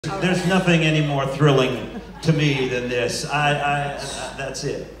There's nothing any more thrilling to me than this. That's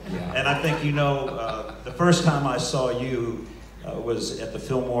it. Yeah. And I think, you know, the first time I saw you was at the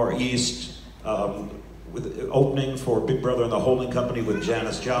Fillmore East with opening for Big Brother and the Holding Company with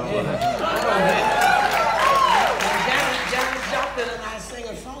Janis Joplin. Janis Joplin and I sang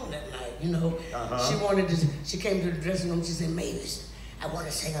a song that night, you know. She came to the dressing room, she said, "Mavis, I want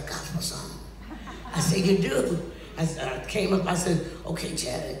to sing a gospel song." I said, "You do?" I came up, I said, "Okay,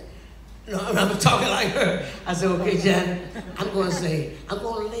 Janet." No, I was talking like her. I said, "Okay, Janet, I'm going to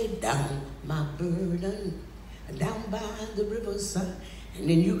lay down my burden down by the riverside." And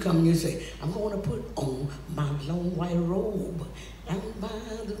then you come and you say, "I'm going to put on my long white robe down by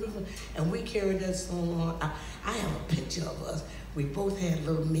the river." And we carried that song on. I have a picture of us. We both had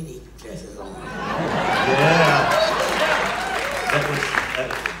little mini dresses on. Yeah. That was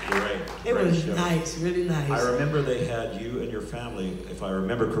great. It was show. Nice, really nice. I remember they had you and your family, if I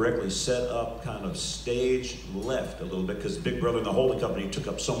remember correctly, set up kind of stage left a little bit because Big Brother and the Holding Company took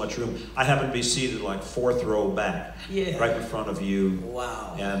up so much room. I happened to be seated like fourth row back, right in front of you.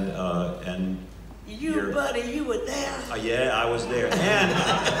 Wow. And you, buddy, you were there. Yeah, I was there. And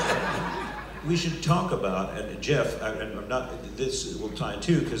we should talk about, and Jeff, I'm not. This will tie in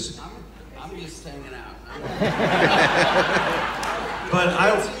too because I'm just hanging out. But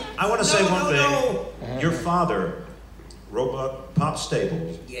I want to say one thing. Your father, Roebuck Pop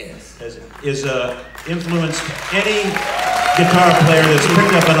Staples, is influenced any guitar player that's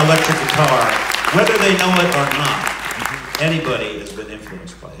picked up an electric guitar, whether they know it or not. Anybody has been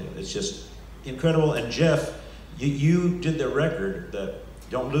influenced by him. It's just incredible. And Jeff, you did the record, the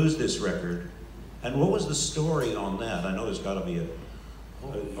Don't Lose This record. And what was the story on that? I know there's got to be a...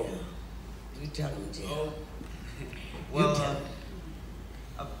 You tell him, Jeff. Well,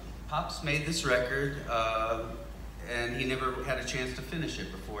 Pops made this record, and he never had a chance to finish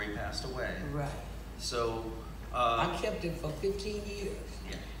it before he passed away. Right. So... I kept it for 15 years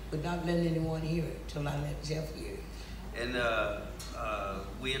without letting anyone hear it till I let Jeff hear it. And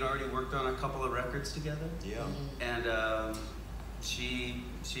we had already worked on a couple of records together. Yeah. And she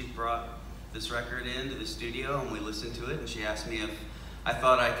brought this record into the studio, and we listened to it, and she asked me if I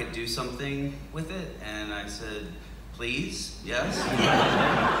thought I could do something with it, and I said, "Please, yes."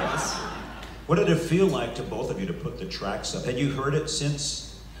 Yes. What did it feel like to both of you to put the tracks up? Had you heard it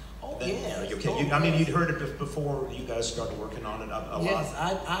since? Yeah. I mean, you'd heard it before you guys started working on it a lot. Yes,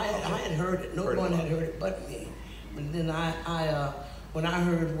 I had heard it. No one had heard it but me. But then when I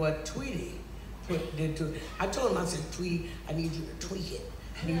heard what Tweedy did to it, I told him, I said, "Tweedy, I need you to tweak it.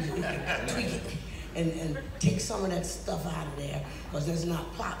 I need you to tweak it and take some of that stuff out of there because there's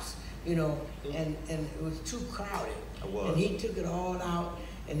not Pops, you know." And it was too crowded. It was. And he took it all out,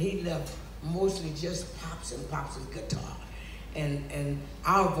 and he left mostly just Pops and Pops' guitar. And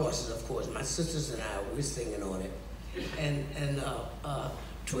our voices, of course, my sisters and I, we're singing on it. And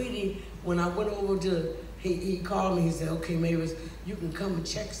Tweedy, when I went over to, he called me, he said, "Okay, Mavis, you can come and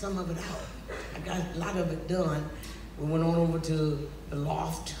check some of it out." I got a lot of it done. We went on over to the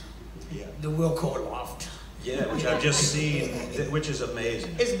loft, the Wilco loft. Yeah, which I've just seen, which is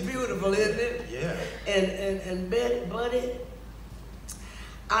amazing. It's beautiful, isn't it? Yeah. And Buddy,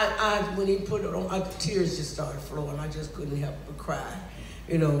 when he put it on, tears just started flowing. I just couldn't help but cry.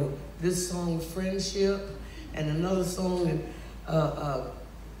 You know, this song, "Friendship," and another song,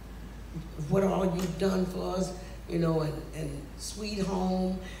 "What All You've Done for Us," you know, and "Sweet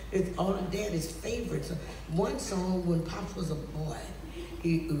Home." It's all of Daddy's favorites. One song, when Pops was a boy,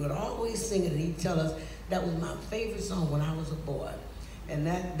 he would always sing it, and he'd tell us, "That was my favorite song when I was a boy." And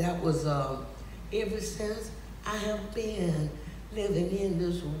that was, "Ever since I have been living in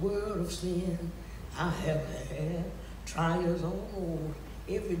this world of sin, I have had trials almost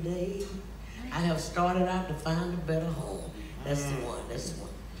every day. I have started out to find a better home." That's the one, that's the one.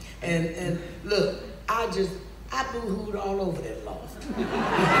 And look, I boo-hooed all over that loft.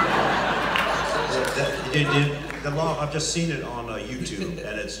 The loft, I've just seen it on YouTube,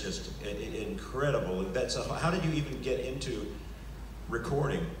 and it's just incredible. How did you even get into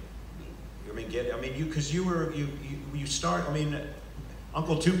recording?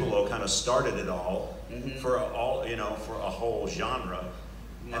 Uncle Tupelo kind of started it all for a whole genre.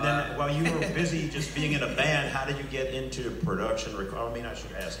 And then while you were busy just being in a band, how did you get into production? I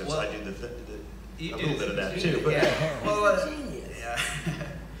should ask, because I do a little bit of that too. But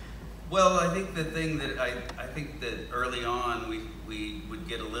Well, I think the thing that I think that early on we would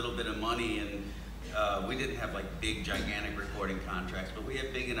get a little bit of money, and we didn't have like big gigantic recording contracts, but we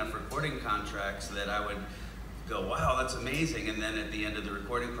had big enough recording contracts that I would go, "Wow, that's amazing," and then at the end of the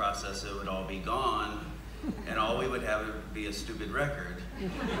recording process it would all be gone, and all we would have would be a stupid record.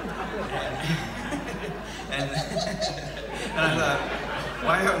 And I thought,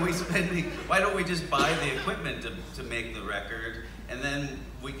 why don't we just buy the equipment to make the record, and then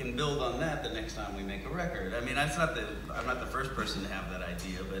we can build on that the next time we make a record. I mean, I'm not the first person to have that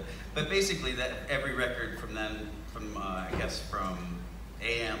idea, but basically that every record from then, I guess from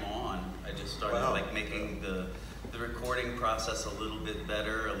AM on, I just started like making the recording process a little bit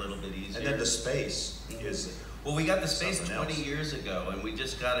better, a little bit easier. And then the space is... Well, we got the space 20 years ago, and we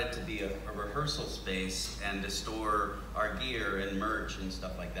just got it to be a rehearsal space and to store our gear and merch and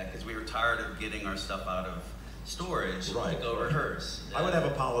stuff like that, because we were tired of getting our stuff out of storage to go rehearse. I would have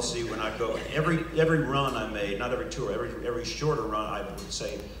a policy when I go, every run I made, not every tour, every shorter run, I would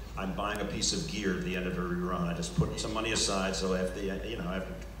say, I'm buying a piece of gear at the end of every run. I just put some money aside, so after, after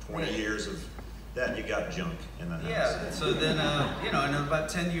 20 years of that, you got junk in the house. Yeah, so then, and about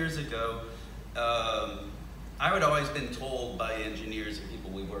 10 years ago, I would always been told by engineers and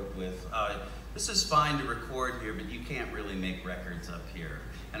people we worked with, this is fine to record here, but you can't really make records up here.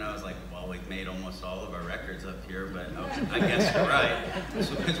 And I was like, well, we've made almost all of our records up here, but I guess you're right.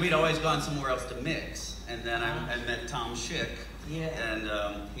 Because we'd always gone somewhere else to mix. And then I met Tom Schick, and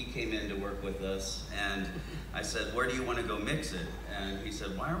he came in to work with us. And I said, where do you want to go mix it? And he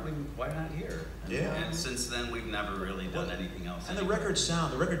said, why not here? And since then, we've never really done anything else. And the record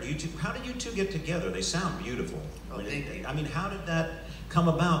sound, how did you two get together? They sound beautiful. I mean, how did that come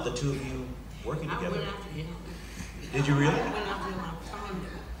about, the two of you working together? I went after him. Did you really? I went after him, I found him.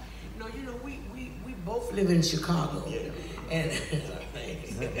 No, we both live in Chicago. Yeah. And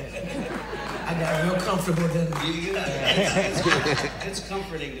I got real comfortable then. It's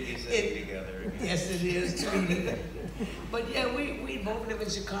comforting to be sitting together. Yes, it is, Tweedy. But yeah, we both live in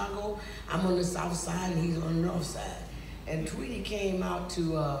Chicago. I'm on the south side and he's on the north side. And Tweedy came out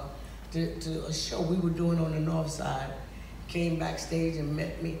to a show we were doing on the north side. Came backstage and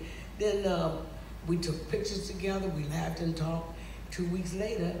met me. Then we took pictures together, we laughed and talked. 2 weeks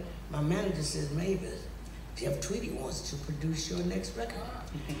later, my manager says, Mavis, Jeff Tweedy wants to produce your next record.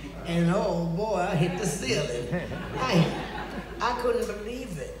 And oh boy, I hit the ceiling. I couldn't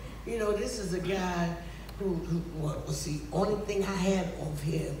believe it. This is a guy who was the only thing I had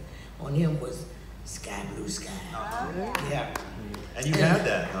on him was Sky Blue Sky. Yeah. And you had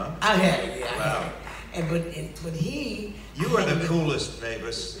that, huh? I had it, yeah. Wow. But he... You are the coolest,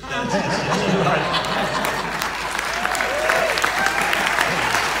 Mavis.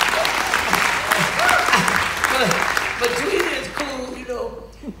 But Tweedy is cool,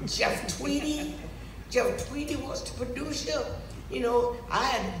 Jeff Tweedy wants to produce you. I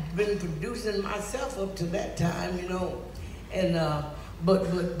had been producing myself up to that time, and but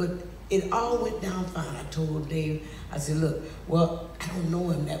it all went down fine. I told Dave, I said, look, well, I don't know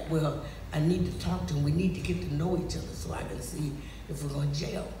him that well. I need to talk to him. We need to get to know each other so I can see if we're going to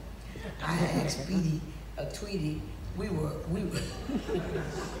jail. I asked Tweedy, we were.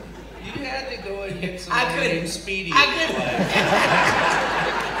 You had to go and get somebody named Speedy.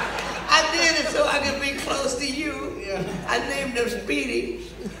 I did it so I could be close to you. Yeah. I named him Speedy.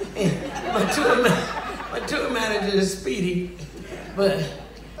 My tour manager is Speedy. But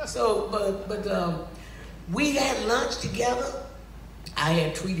we had lunch together. I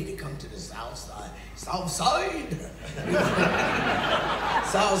had Tweedy to come to the south side. South side?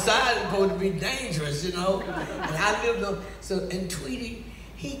 South side is supposed to be dangerous, And I lived on, and Tweedy,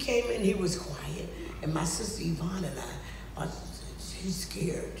 he came in, he was quiet. And my sister Yvonne and I, she's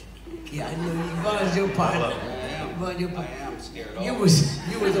scared. Yeah, I know Yvonne's your partner. I am scared. You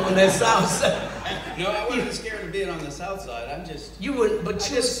was on that south side. No, I wasn't scared of being on the south side. I'm just... You wouldn't, but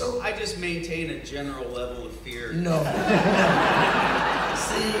I just maintain a general level of fear. No.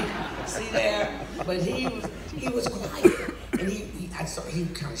 See there? But he was quiet. And I saw he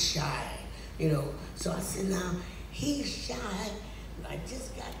was kind of shy, So I said, now, he's shy. I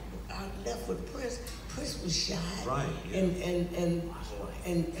just got left with Prince. Prince was shy. Right. Yeah.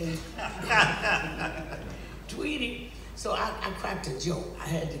 And Tweedy. So I cracked a joke.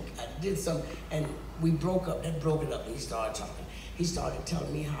 I did some, and we broke up. That broke it up. And he started talking. He started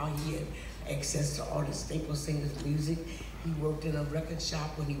telling me how he had access to all the Staple Singers music. He worked in a record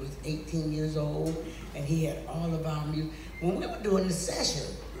shop when he was 18 years old, and he had all of our music. When we were doing the session,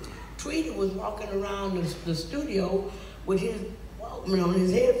 Tweedy was walking around the studio with his Walkman on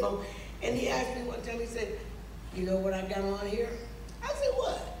his headphone, and he asked me one time, he said, you know what I got on here? I said,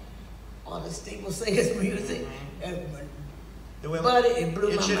 what? All the Staple Singers music. But it blew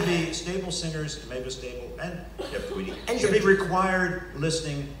my mind. It should be Staple Singers, Mavis Staple, and Jeff Tweedy. It should be required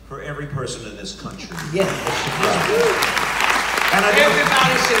listening for every person in this country. Yes. And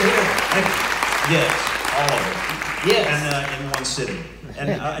everybody should hear it. Yes. all of it. Yes. And in one sitting.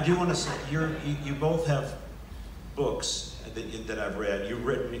 And I do want to say, you both have books that I've read. You've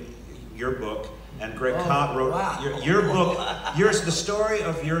written your book, and Greg Cott wrote your book. Yours, the story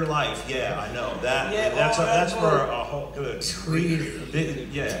of your life. Yeah, I know that. Yeah, that's for a whole good. Tweedy.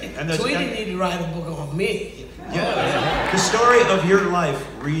 Yeah, and Tweedy need to write a book on me. Yeah, the story of your life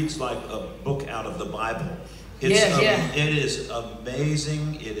reads like a book out of the Bible. It is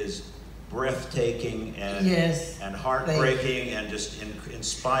amazing. It is breathtaking and heartbreaking and just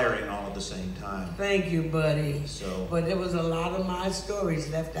inspiring all at the same time. Thank you, buddy. So, but there was a lot of my stories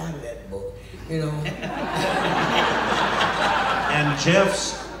left out of that book, you know. And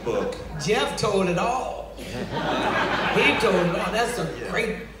Jeff's book. Jeff told it all. He told it all. That's a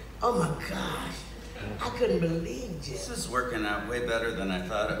great. Oh my gosh, I couldn't believe Jeff. This is working out way better than I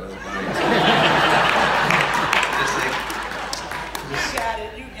thought it was going to. You got it.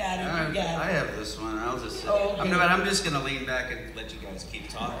 I have this one. I'll just. Okay. I'm just going to lean back and let you guys keep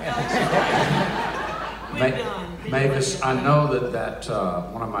talking. Mavis, I know that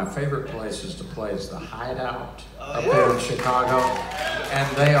one of my favorite places to play is the Hideout up there in Chicago,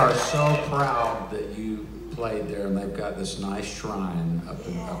 and they are so proud that you played there, and they've got this nice shrine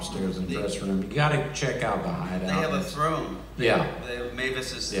upstairs in the dressing room. You got to check out the Hideout. They have a throne. They have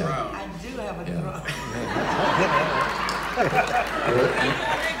Mavis's throne. I do have a throne.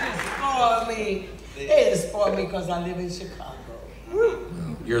 They spoil me because I live in Chicago.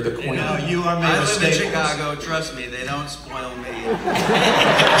 You're the queen. No, you are Mavis. I live in Chicago. Trust me, they don't spoil me. I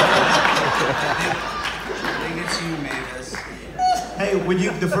think it's you, Mavis. Hey,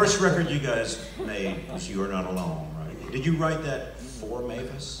 the first record you guys made was "You Are Not Alone," right? Did you write that for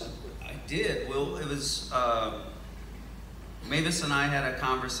Mavis? I did. Well, it was Mavis and I had a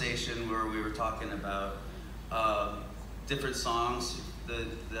conversation where we were talking about different songs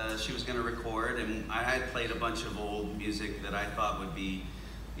that she was going to record, and I had played a bunch of old music that I thought would be,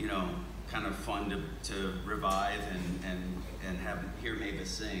 you know, kind of fun to revive and hear Mavis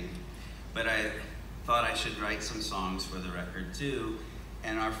sing. But I thought I should write some songs for the record too.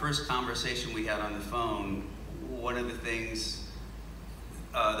 And our first conversation we had on the phone, one of the things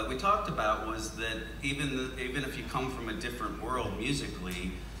that we talked about was that even if you come from a different world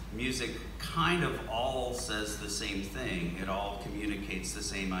musically, music kind of all says the same thing. It all communicates the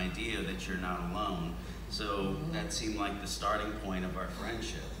same idea that you're not alone. So that seemed like the starting point of our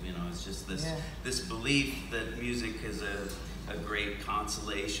friendship. You know, it's just this belief that music is a great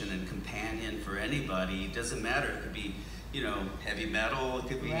consolation and companion for anybody. It doesn't matter. It could be, you know, heavy metal. It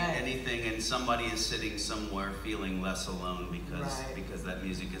could be anything, and somebody is sitting somewhere feeling less alone because that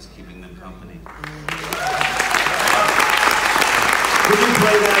music is keeping them company. Could you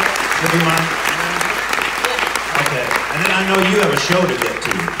play that? Would you mind? Okay. And then I know you have a show to get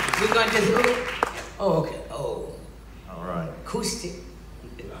to. We're going to do it? Oh, okay. Oh. All right. Acoustic.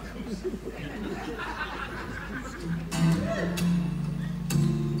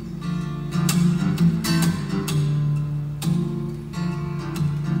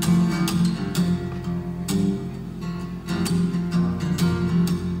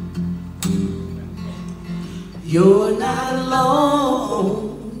 You're not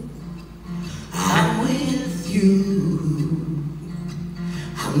alone, I'm with you,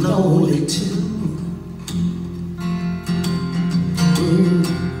 I'm lonely too.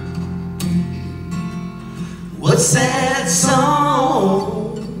 What sad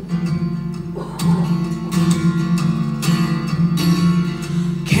song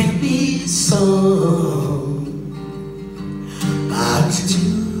can't be sung about you?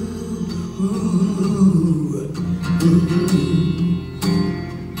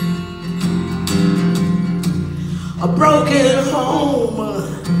 A broken home,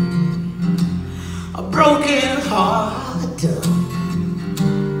 a broken heart,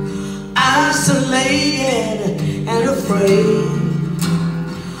 isolated and afraid.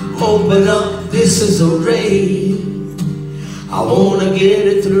 Open up, this is a ray. I wanna get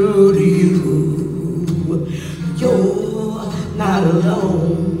it through to you. You're not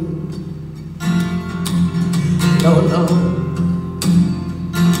alone. No, no.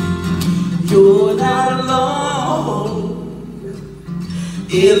 You're not alone.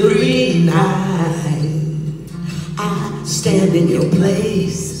 Every night I stand in your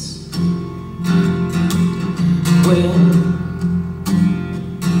place. Well,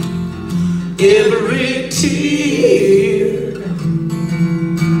 every tear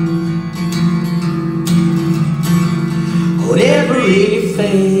on every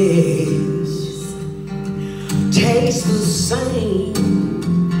face tastes the same.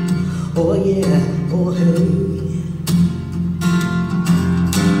 Oh yeah, oh hey.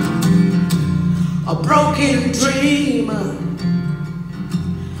 A broken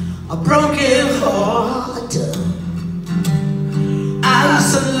a broken heart,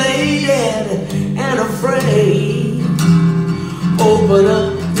 isolated and afraid. Open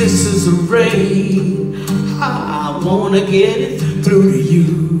up, this is a rain. I wanna get it through to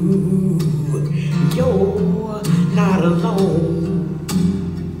you. You're not alone.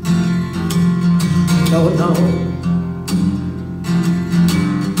 No, no.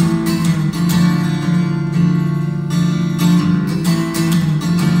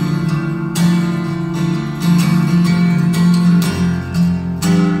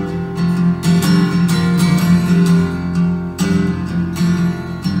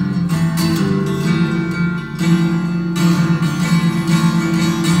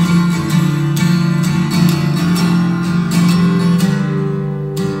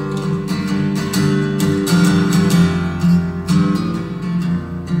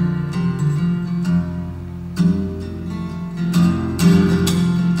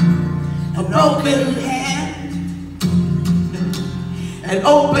 Broken hand, an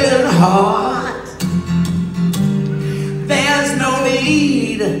open heart. There's no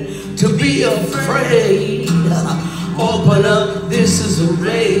need to be afraid. Open up, this is a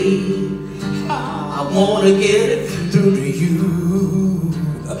raid. I wanna get it through to you.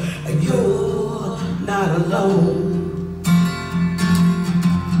 You're not alone.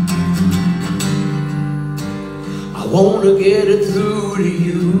 I wanna get it through to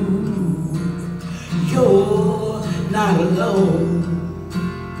you. You're not alone.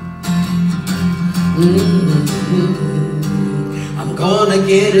 I'm gonna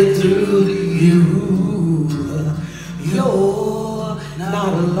get it through to you. You're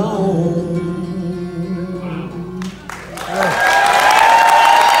not alone.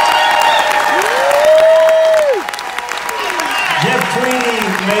 Jeff Tweedy,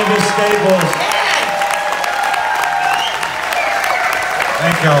 Mavis Staples.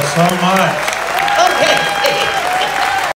 Thank y'all so much.